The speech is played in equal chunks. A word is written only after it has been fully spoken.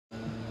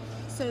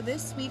So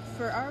this week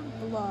for our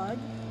vlog,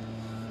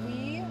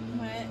 we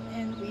went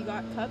and we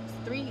got cups.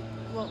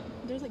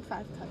 There's like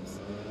 5 cups,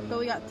 but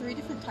we got 3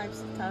 different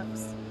types of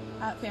cups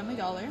at Family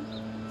Dollar.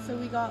 So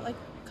we got like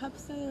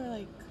cups that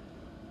are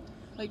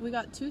like we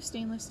got 2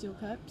 stainless steel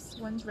cups.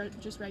 One's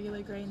just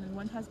regular gray, and then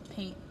one has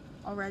paint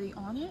already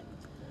on it,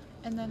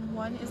 and then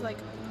one is like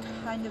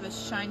kind of a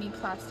shiny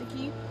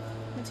plasticky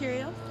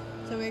material.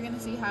 So we're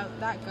gonna see how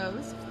that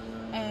goes.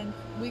 And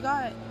we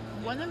got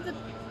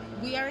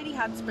we already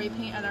had spray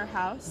paint at our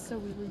house, so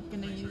we were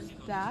gonna use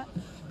that,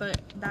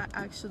 but that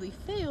actually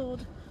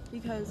failed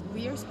because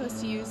we are supposed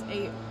to use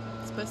a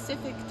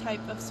specific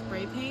type of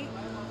spray paint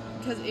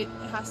because it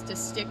has to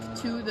stick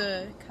to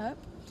the cup,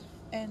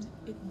 and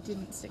it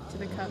didn't stick to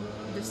the cup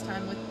this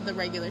time with the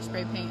regular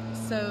spray paint.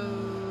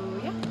 So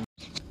yeah.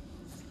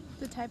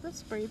 The type of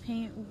spray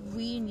paint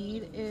we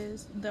need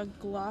is the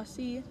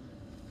glossy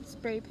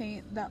spray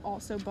paint that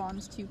also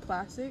bonds to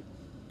plastic.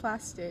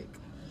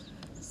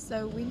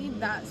 So we need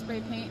that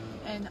spray paint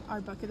and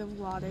our bucket of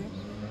water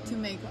to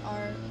make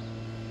our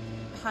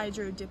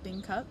hydro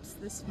dipping cups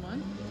this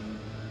month.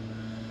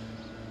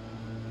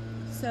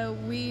 So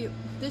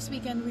this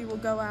weekend we will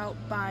go out,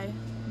 buy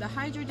the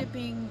hydro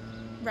dipping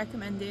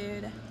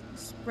recommended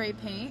spray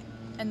paint,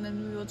 and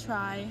then we will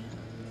try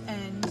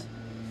and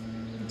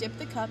dip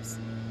the cups.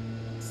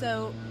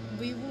 So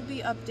we will be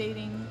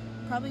updating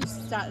probably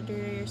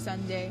Saturday or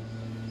Sunday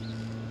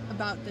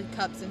about the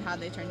cups and how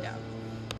they turned out.